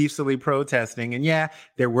people were peacefully protesting. And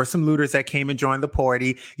there were some looters that came and joined the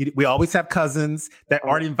party. We always have cousins that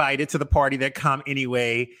aren't invited to the party that come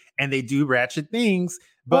anyway, and they do ratchet things.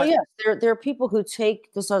 Well, But yes, there are people who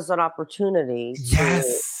take this as an opportunity to,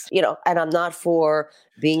 yes, and I'm not for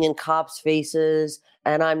being in cops' faces,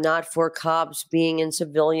 and I'm not for cops being in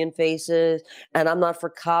civilian faces, and I'm not for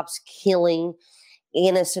cops killing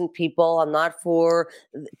innocent people. I'm not for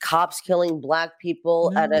cops killing black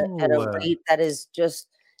people at a no. rate that is just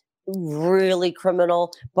really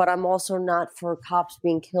criminal. But I'm also not for cops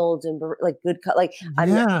being killed and like like I'm.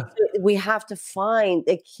 Yeah. We have to find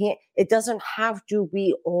it. It doesn't have to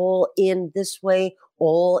be all in this way,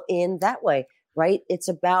 all in that way, right? It's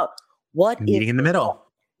about Meeting in the middle.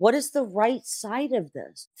 what is the right side of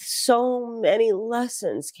this. So many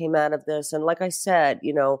lessons came out of this, and like I said,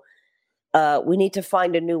 we need to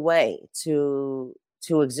find a new way to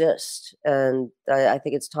exist, and I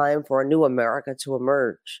think it's time for a new America to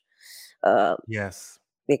emerge. Yes.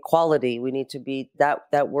 Equality, we need to be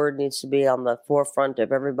that word needs to be on the forefront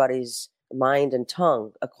of everybody's mind and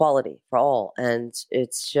tongue. Equality for all, and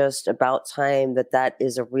it's just about time that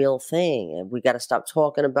is a real thing, and we got to stop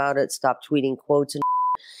talking about it, stop tweeting quotes and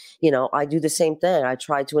I do the same thing. I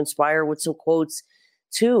try to inspire with some quotes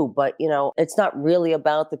too, but it's not really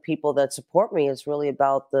about the people that support me. It's really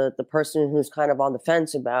about the person who's kind of on the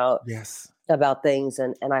fence about Yes. things,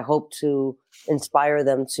 and I hope to inspire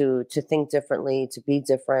them to think differently, to be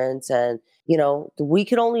different. And we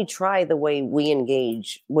can only try the way we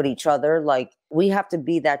engage with each other. Like, we have to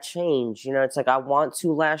be that change. It's like, I want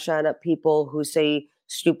to lash out at people who say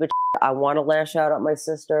stupid shit. I want to lash out at my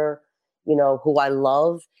sister, who I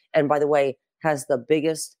love, and by the way, has the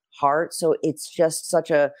biggest heart. So it's just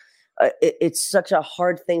such a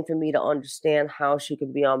hard thing for me to understand how she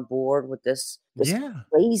could be on board with this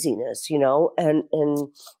craziness, and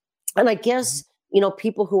I guess,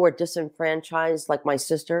 people who are disenfranchised, like my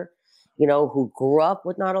sister, who grew up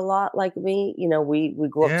with not a lot like me, we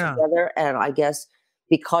grew up together, and I guess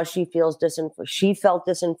because she felt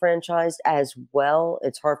disenfranchised as well,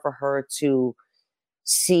 it's hard for her to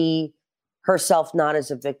see herself not as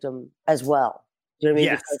a victim as well. Do you know what I mean?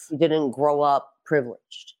 Yes. Because she didn't grow up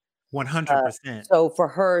privileged. 100%. So for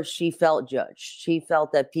her, she felt judged. She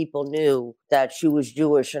felt that people knew that she was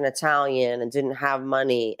Jewish and Italian and didn't have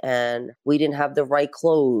money, and we didn't have the right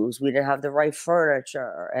clothes, we didn't have the right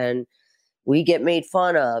furniture, and we get made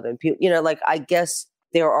fun of. And people, like, I guess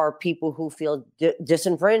there are people who feel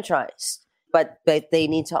disenfranchised, but they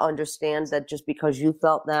need to understand that just because you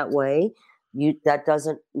felt that way, that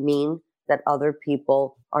doesn't mean that other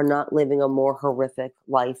people are not living a more horrific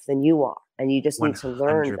life than you are. And you just need to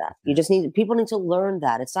learn that. People need to learn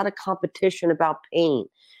that. It's not a competition about pain,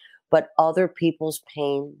 but other people's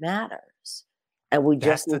pain matters. And we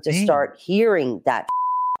just need to start hearing that.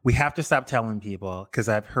 We have to stop telling people, because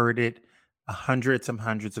I've heard it hundreds and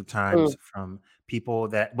hundreds of times from people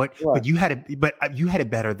that, but you had it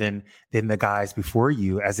better than the guys before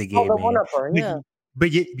you as a gay man. One-upper, yeah.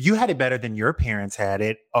 But you had it better than your parents had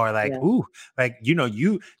it, or like, ooh, like,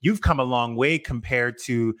 you've come a long way compared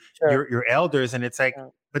to your elders. And it's like,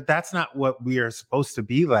 but that's not what we are supposed to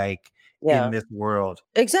be like in this world.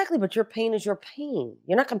 Exactly. But your pain is your pain.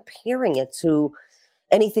 You're not comparing it to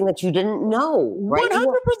anything that you didn't know, right?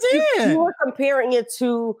 100%. You are comparing it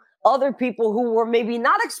to other people who were maybe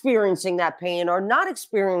not experiencing that pain, or not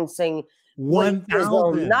experiencing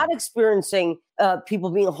 1,000, not experiencing people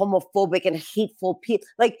being homophobic and hateful people.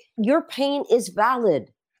 Like, your pain is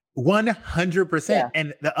valid. 100%.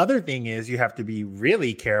 And the other thing is, you have to be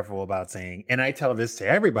really careful about saying, and I tell this to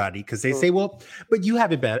everybody, because they say, well, but you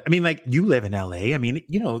have it better. I mean, like, you live in LA. I mean,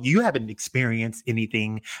 you haven't experienced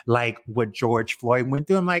anything like what George Floyd went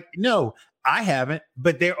through. I'm like, no, I haven't.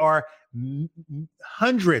 But there are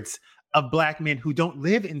hundreds of Black men who don't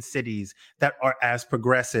live in cities that are as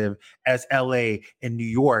progressive as LA and New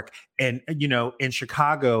York and, in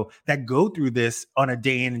Chicago, that go through this on a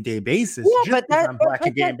day in and day basis. Yeah, but I'm Black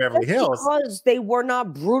and gay in Beverly Hills. Because they were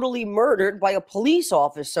not brutally murdered by a police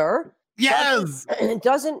officer. Yes. It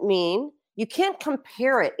doesn't mean you can't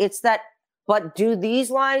compare it. It's that, but do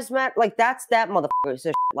these lives matter? Like, that's that motherfucker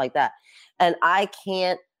says like that. And I'm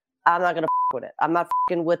not going to with it. I'm not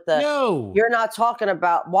fucking with you're not talking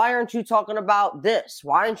about, why aren't you talking about this?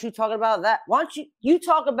 Why aren't you talking about that? Why don't you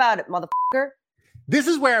talk about it, motherfucker? This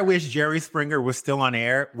is where I wish Jerry Springer was still on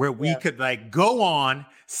air, where we could go on,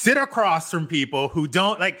 sit across from people who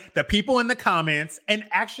don't, like, the people in the comments, and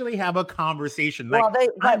actually have a conversation. Like,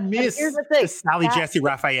 I miss the Sally Jesse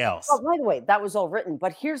Raphaels. Oh, by the way, that was all written.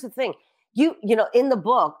 But here's the thing. In the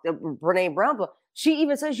book, the Brene Brown book, she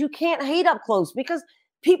even says you can't hate up close, because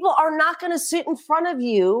people are not going to sit in front of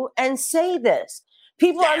you and say this.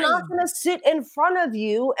 People are not going to sit in front of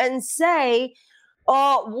you and say,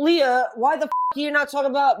 "Oh, Leah, why the f are you not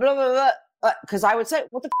talking about blah, blah, blah?" because I would say,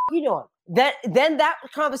 what the f- are you doing? Then that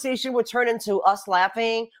conversation would turn into us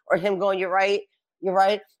laughing or him going, you're right.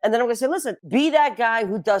 And then I'm going to say, listen, be that guy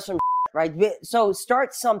who does some right? So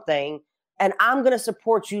start something and I'm going to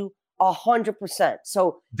support you 100%.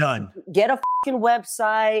 So done. Get a fucking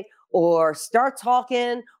website or start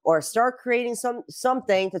talking or start creating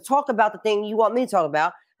something to talk about the thing you want me to talk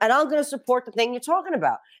about. And I'm going to support the thing you're talking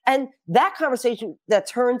about. And that conversation that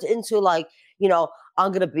turns into like,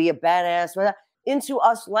 I'm going to be a badass, into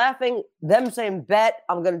us laughing, them saying, bet,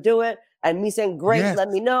 I'm going to do it. And me saying, great, yes. Let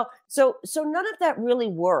me know. So none of that really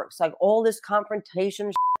works. Like all this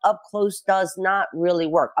confrontation up close does not really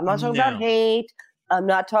work. I'm not talking about hate. I'm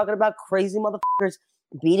not talking about crazy motherfuckers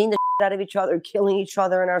beating the out of each other, killing each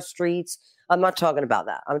other in our streets. I'm not talking about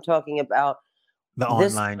that. I'm talking about the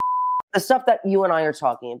online. The stuff that you and I are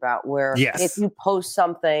talking about, where if you post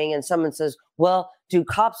something and someone says, well, do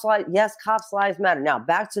cops lie? Yes, cops' lives matter. Now,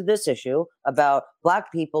 back to this issue about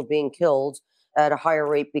Black people being killed at a higher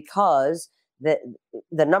rate because the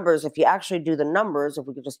numbers, if you actually do the numbers, if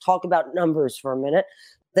we could just talk about numbers for a minute,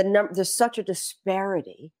 there's such a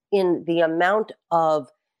disparity in the amount of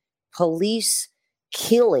police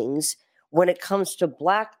killings when it comes to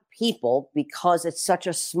Black people because it's such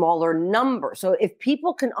a smaller number. So if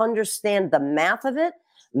people can understand the math of it,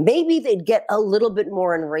 maybe they'd get a little bit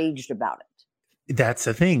more enraged about it. That's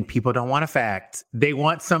the thing. People don't want a fact. They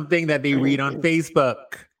want something that they read on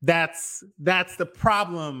Facebook. That's the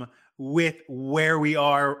problem with where we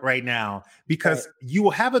are right now, because you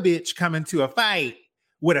will have a bitch come into a fight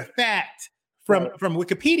with a fact from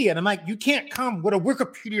Wikipedia. And I'm like, you can't come with a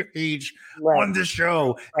Wikipedia page on the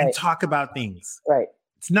show and talk about things. Right.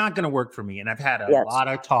 It's not going to work for me. And I've had a lot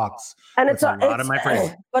of talks with a lot of my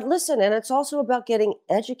friends. But listen, and it's also about getting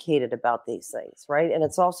educated about these things, right? And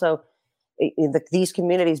it's also these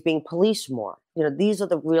communities being policed more. These are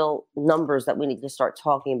the real numbers that we need to start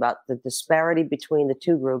talking about. The disparity between the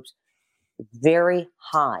two groups, very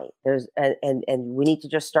high. And we need to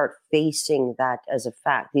just start facing that as a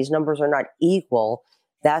fact. These numbers are not equal.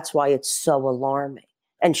 That's why it's so alarming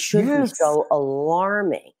and should be so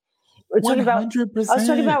alarming. 100%. I was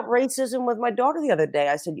talking about racism with my daughter the other day.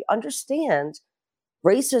 I said, you understand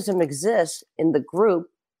racism exists in the group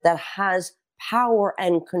that has power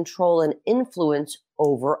and control and influence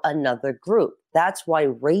over another group. That's why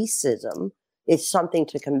racism is something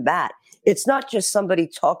to combat. It's not just somebody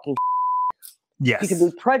talking. Yes. You can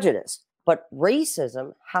be prejudiced, but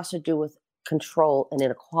racism has to do with control and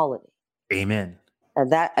inequality. Amen.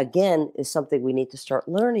 And that, again, is something we need to start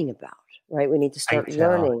learning about, right? We need to start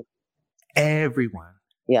learning. Everyone.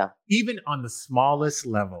 Yeah. Even on the smallest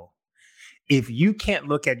level, if you can't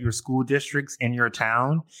look at your school districts in your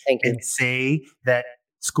town and say that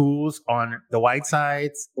schools on the white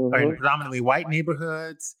sides are in predominantly white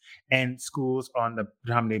neighborhoods and schools on the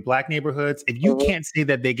predominantly Black neighborhoods, if you can't say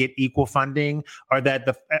that they get equal funding or that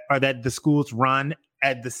the schools run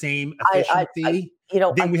at the same efficiency,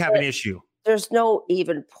 then we have an issue. There's no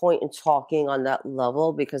even point in talking on that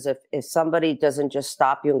level, because if somebody doesn't just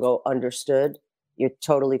stop you and go, understood, you're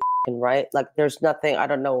totally right. Like there's nothing, I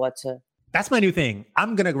don't know what to. That's my new thing.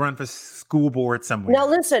 I'm going to run for school board somewhere. Now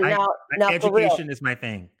listen, now education is my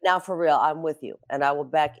thing. Now for real, I'm with you. And I will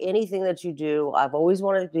back anything that you do. I've always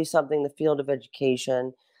wanted to do something in the field of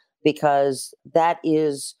education, because that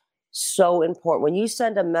is so important. When you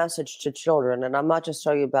send a message to children, and I'm not just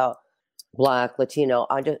talking about Black, Latino,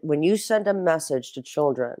 when you send a message to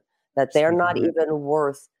children that they're not even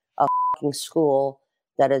worth a fucking school,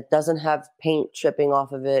 that it doesn't have paint chipping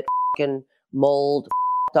off of it, fucking mold,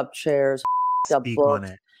 up chairs, up books,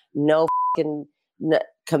 no fucking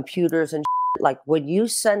computers and shit. Like when you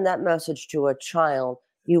send that message to a child,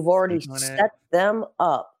 you've already set them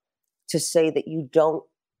up to say that you don't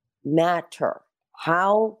matter.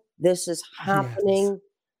 How this is happening.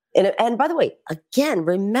 Yes. And by the way, again,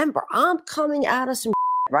 remember, I'm coming out of some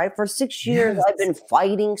right? For 6 years, I've been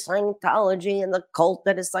fighting Scientology and the cult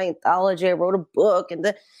that is Scientology. I wrote a book and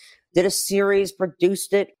did a series,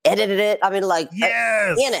 produced it, edited it. I mean, like, in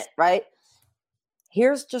it, right?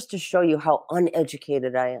 Here's just to show you how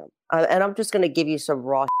uneducated I am. And I'm just going to give you some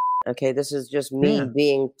raw okay? This is just me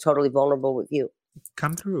being totally vulnerable with you.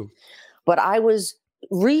 Come through. But I was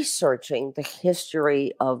researching the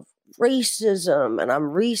history of racism, and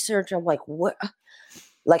I'm like, what?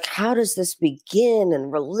 Like, how does this begin?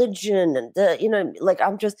 And religion, and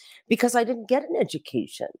I'm just, because I didn't get an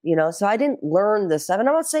education, so I didn't learn this stuff. And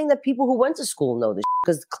I'm not saying that people who went to school know this,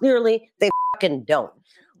 because clearly they fucking don't.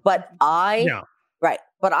 But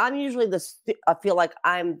but I'm usually I feel like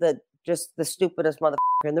I'm the stupidest motherfucker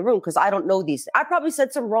in the room, because I don't know these. I probably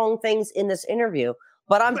said some wrong things in this interview,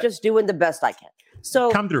 but I'm just doing the best I can.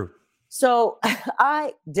 So come through. So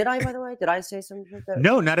by the way, did I say something?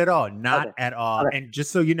 No, not at all. Not Okay. at all. Okay. And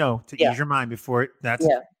just so you know, to ease your mind before not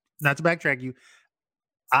to backtrack you,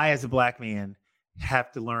 I, as a Black man,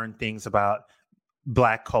 have to learn things about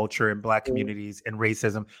Black culture and Black communities and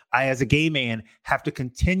racism. I, as a gay man, have to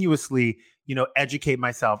continuously, educate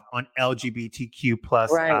myself on LGBTQ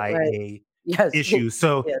plus IA issues.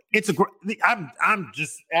 So it's I'm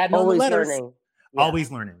just adding always on the letters. Learning.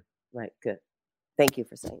 Always learning. Right. Good. Thank you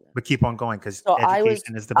for saying that. But keep on going, because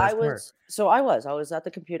education is the best part. So I was at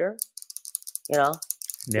the computer,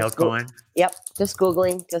 Nails going. Yep. Just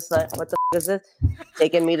Googling, just like, what the is this?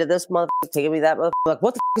 Taking me to this motherfucker, taking me that motherfucker. Like,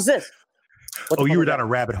 what the is this? You were down a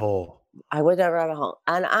rabbit hole. I went down a rabbit hole.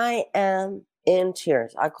 And I am in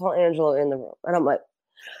tears. I call Angela in the room. And I'm like,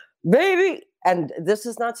 baby. And this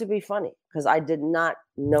is not to be funny, because I did not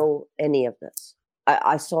know any of this.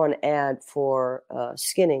 I saw an ad for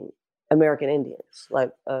skinning American Indians,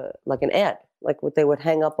 like an ad, like what they would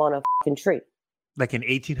hang up on a fucking tree. Like in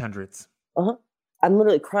 1800s. Uh-huh. I'm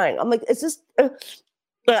literally crying. I'm like, is this...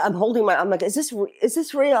 I'm like, is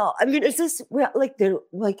this real? I mean, is this real?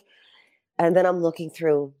 And then I'm looking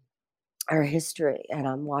through our history and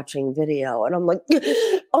I'm watching video and I'm like,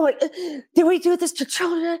 oh my, did we do this to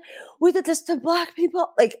children? We did this to Black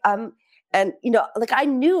people. And I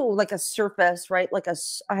knew like a surface, right?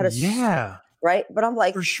 I had a right? But I'm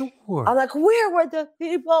like, for sure. I'm like, where were the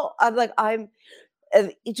people? I'm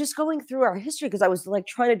just going through our history, because I was like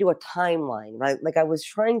trying to do a timeline, right? Like I was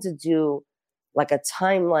trying to do like a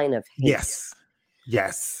timeline of hate.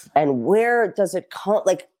 Yes. And where does it come?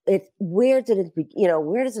 Where did it be?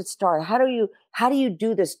 Where does it start? How do you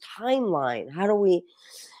do this timeline? How do we?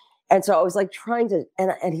 And so I was like trying to,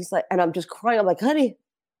 and he's like, and I'm just crying. I'm like, honey,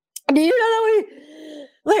 do you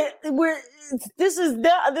know that this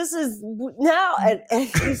is now? And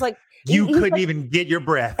he's like, you couldn't even get your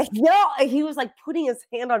breath. No, he was like putting his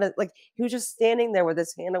hand on it. Like he was just standing there with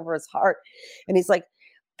his hand over his heart. And he's like,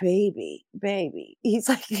 baby. He's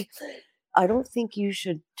like, I don't think you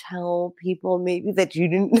should tell people maybe that you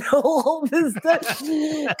didn't know all this stuff.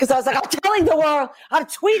 Because I was like, I'm telling the world, I'm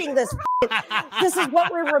tweeting this. This is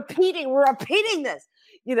what we're repeating. We're repeating this,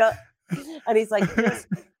 And he's like, just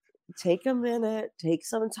take a minute, take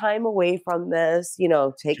some time away from this,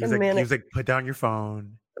 take a minute. He was like, put down your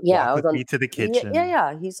phone. Yeah, walk with me to the kitchen.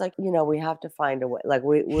 Yeah. He's like, we have to find a way. Like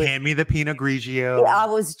we hand me the Pinot Grigio. I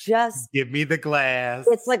was just give me the glass.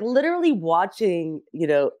 It's like literally watching.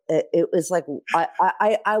 It was like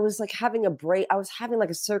I was like having a break. I was having like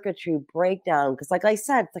a circuitry breakdown, because, like I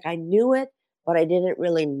said, it's like I knew it, but I didn't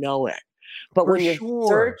really know it. But when you're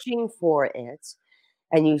searching for it,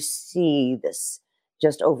 and you see this,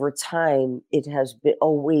 just over time, it has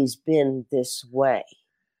always been this way.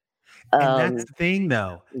 And that's the thing,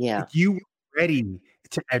 though. Yeah. If you were ready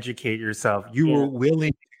to educate yourself, you were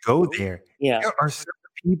willing to go there. Yeah. There are certain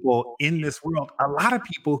people in this world, a lot of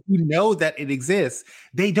people who know that it exists.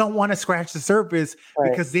 They don't want to scratch the surface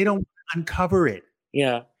because they don't want to uncover it.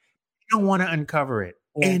 Yeah. They don't want to uncover it.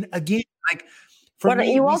 Yeah. And again,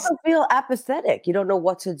 you also feel apathetic. You don't know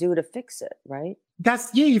what to do to fix it, right?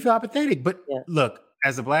 You feel apathetic. But look,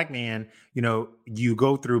 as a Black man, you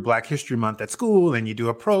go through Black History Month at school and you do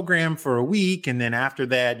a program for a week. And then after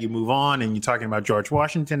that, you move on and you're talking about George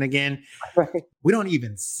Washington again. Right. We don't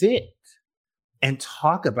even sit and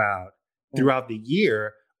talk about throughout the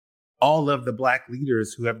year all of the Black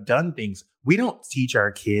leaders who have done things. We don't teach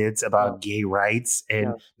our kids about gay rights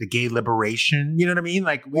and the gay liberation. You know what I mean?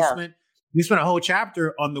 Like we spent a whole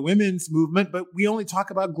chapter on the women's movement, but we only talk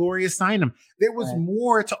about Gloria Steinem. There was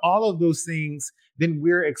more to all of those things than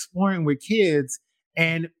we're exploring with kids,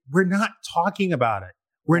 and we're not talking about it.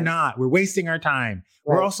 We're not. We're wasting our time.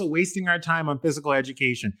 Right. We're also wasting our time on physical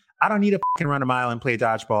education. I don't need to fucking run a mile and play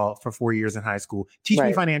dodgeball for 4 years in high school. Teach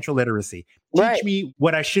me financial literacy. Teach me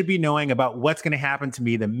what I should be knowing about what's going to happen to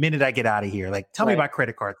me the minute I get out of here. Like, tell me about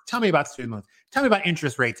credit cards. Tell me about student loans. Tell me about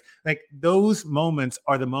interest rates. Like, those moments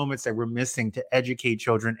are the moments that we're missing to educate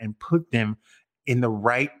children and put them in the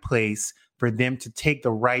right place for them to take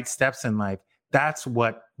the right steps in life. That's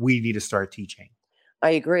what we need to start teaching.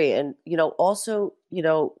 I agree. And, also,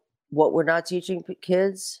 what we're not teaching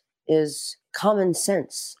kids is common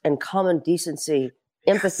sense and common decency,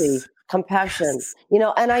 empathy, compassion,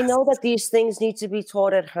 and I know that these things need to be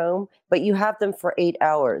taught at home, but you have them for 8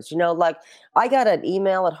 hours, like I got an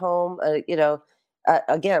email at home,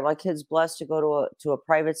 again, my kid's blessed to go to a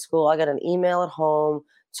private school. I got an email at home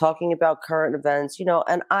talking about current events,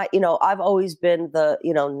 and I've always been the,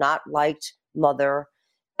 not liked mother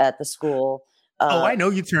at the school. I know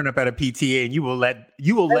you turn up at a PTA and you will let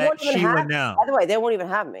Sheila know. By the way, they won't even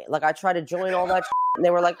have me. Like I tried to join all that and they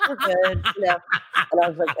were like, "We're good," you know. And I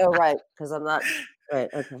was like, "Oh, right," because I'm not right.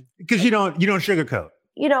 Okay. Because you don't sugarcoat.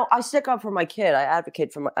 You know, I stick up for my kid. I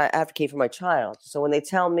advocate for my child. So when they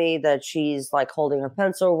tell me that she's like holding her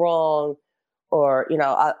pencil wrong, or you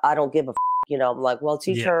know, I don't give a. You know, I'm like, well,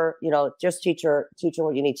 teach her. You know, just teach her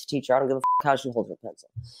what you need to teach her. I don't give a how she holds her pencil.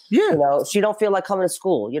 Yeah. You know, she don't feel like coming to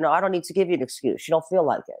school. You know, I don't need to give you an excuse. She don't feel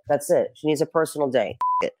like it. That's it. She needs a personal day.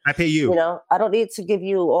 I pay you. You know, I don't need to give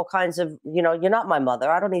you all kinds of. You know, you're not my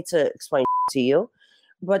mother. I don't need to explain to you.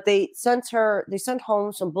 But they sent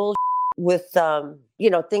home some bullshit with you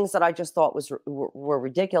know, things that I just thought were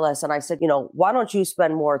ridiculous. And I said, you know, why don't you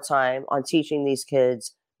spend more time on teaching these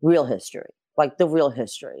kids real history? Like the real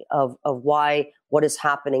history of why what is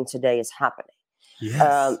happening today is happening.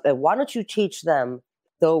 Yes. And why don't you teach them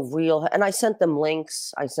the real? And I sent them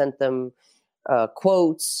links. I sent them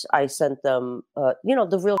quotes. I sent them, you know,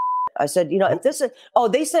 the real. I said, you know, if this is,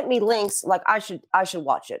 they sent me links like I should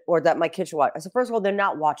watch it or that my kids should watch. I said, first of all, they're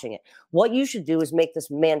not watching it. What you should do is make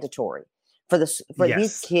this mandatory for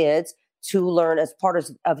these kids to learn as part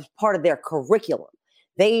of their curriculum.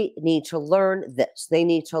 They need to learn this. They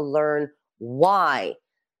need to learn why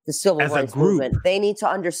the civil rights movement. They need to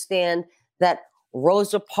understand that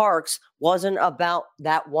Rosa Parks wasn't about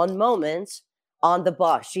that one moment on the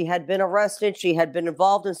bus. She had been arrested. She had been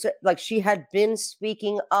involved in, like, she had been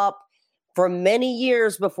speaking up for many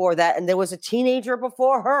years before that. And there was a teenager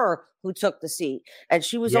before her who took the seat. And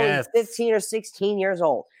she was only 15 or 16 years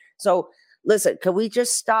old. So listen, can we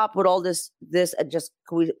just stop with all this and just,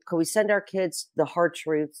 can we send our kids the hard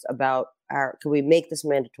truths about can we make this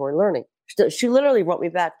mandatory learning? She literally wrote me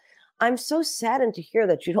back, I'm so saddened to hear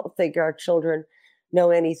that you don't think our children know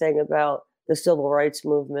anything about the civil rights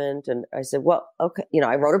movement. And I said, well, okay. You know,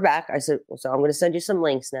 I wrote her back. I said, well, so I'm going to send you some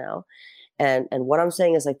links now. And what I'm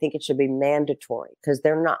saying is I think it should be mandatory because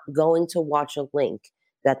they're not going to watch a link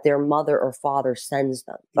that their mother or father sends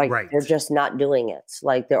them. Like they're just not doing it.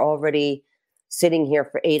 Like they're already sitting here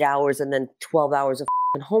for 8 hours and then 12 hours of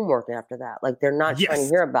homework after that. Like they're not trying to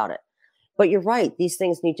hear about it. But you're right. These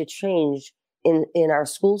things need to change in our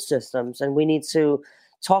school systems. And we need to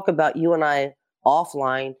talk about, you and I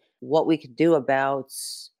offline, what we could do about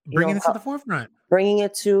bringing it to the forefront, bringing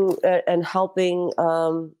it to and helping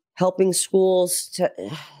schools to.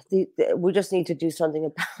 We just need to do something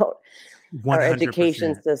about 100%. Our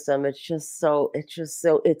education system.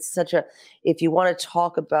 It's such a. If you want to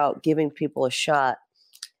talk about giving people a shot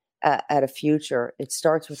at a future, it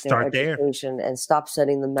starts with their education and stop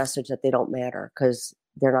sending the message that they don't matter because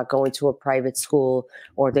they're not going to a private school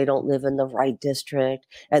or they don't live in the right district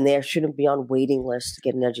and they shouldn't be on waiting lists to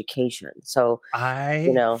get an education. So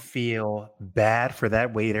I feel bad for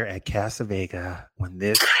that waiter at Casa Vega when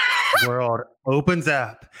this world opens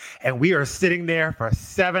up and we are sitting there for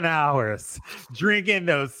 7 hours drinking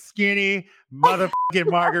those skinny motherfucking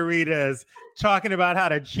margaritas, talking about how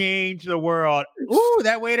to change the world. Ooh,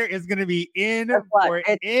 that waiter is going to be in for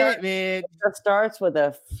it, man. It starts with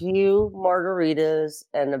a few margaritas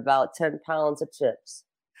and about 10 pounds of chips.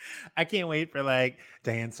 I can't wait for like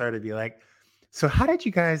Diane Star to be like, so how did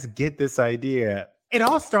you guys get this idea? It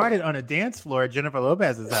all started on a dance floor at Jennifer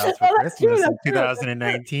Lopez's house for Christmas in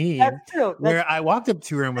 2019. That's true. Where I walked up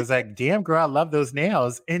to her and was like, damn girl, I love those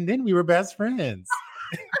nails. And then we were best friends.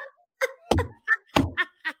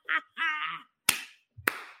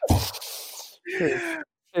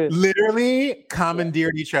 Literally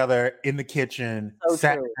commandeered each other in the kitchen,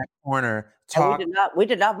 sat in that corner, talked. We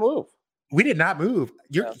did not move. We did not move.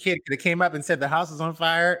 Your kid could have came up and said the house is on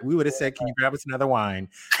fire. We would have said, can you grab us another wine?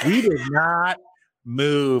 We did not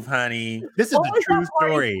move, honey. This is a true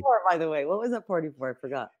story. By the way, what was that party for? I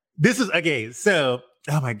forgot. This is okay. So,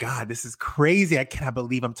 oh my God, this is crazy. I cannot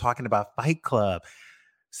believe I'm talking about Fight Club.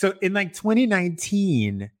 So in like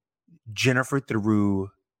 2019, Jennifer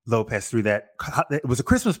Lopez threw that. It was a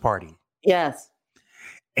Christmas party. Yes.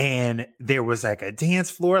 And there was like a dance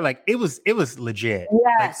floor. Like it was legit.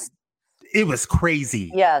 Yes. Like, it was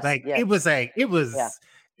crazy. Yes. Like yes. it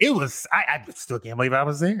was I still can't believe I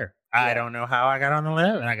was there. Yeah. I don't know how I got on the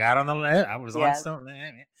left. And I got on the left. I was on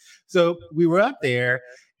something. So we were up there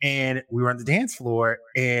and we were on the dance floor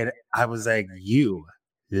and I was like, you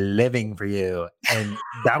living for you. And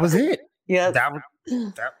that was it. Yes.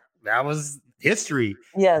 That was history.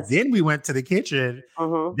 Yes. Then we went to the kitchen.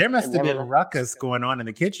 Mm-hmm. There must have been ruckus going on in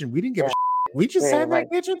the kitchen. We didn't give a shit. We just sat in that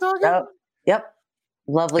kitchen talking. Yep.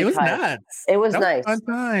 Lovely It was time. nuts. It was That nice. Was a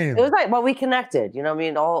fun time. It was nice. Well, we connected. You know what I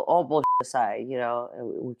mean? All bullshit aside, you know,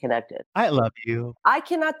 we connected. I love you. I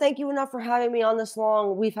cannot thank you enough for having me on this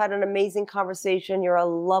long. We've had an amazing conversation. You're a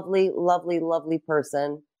lovely, lovely, lovely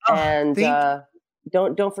person. Oh, And thank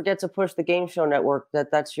don't forget to push the Game Show Network.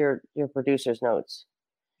 That's your producer's notes.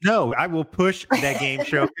 No, I will push that game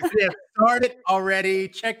show. It has started already.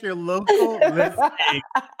 Check your local listing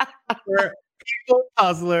for People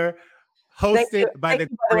Puzzler, hosted by the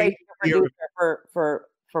great producer for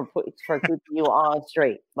keeping you on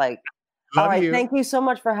straight. Like, all right, thank you so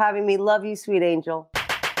much for having me. Love you, sweet angel.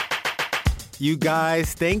 You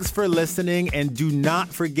guys, thanks for listening, and do not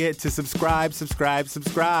forget to subscribe.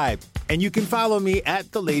 And you can follow me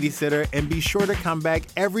at The Lady Sitter, and be sure to come back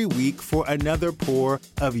every week for another pour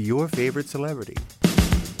of your favorite celebrity.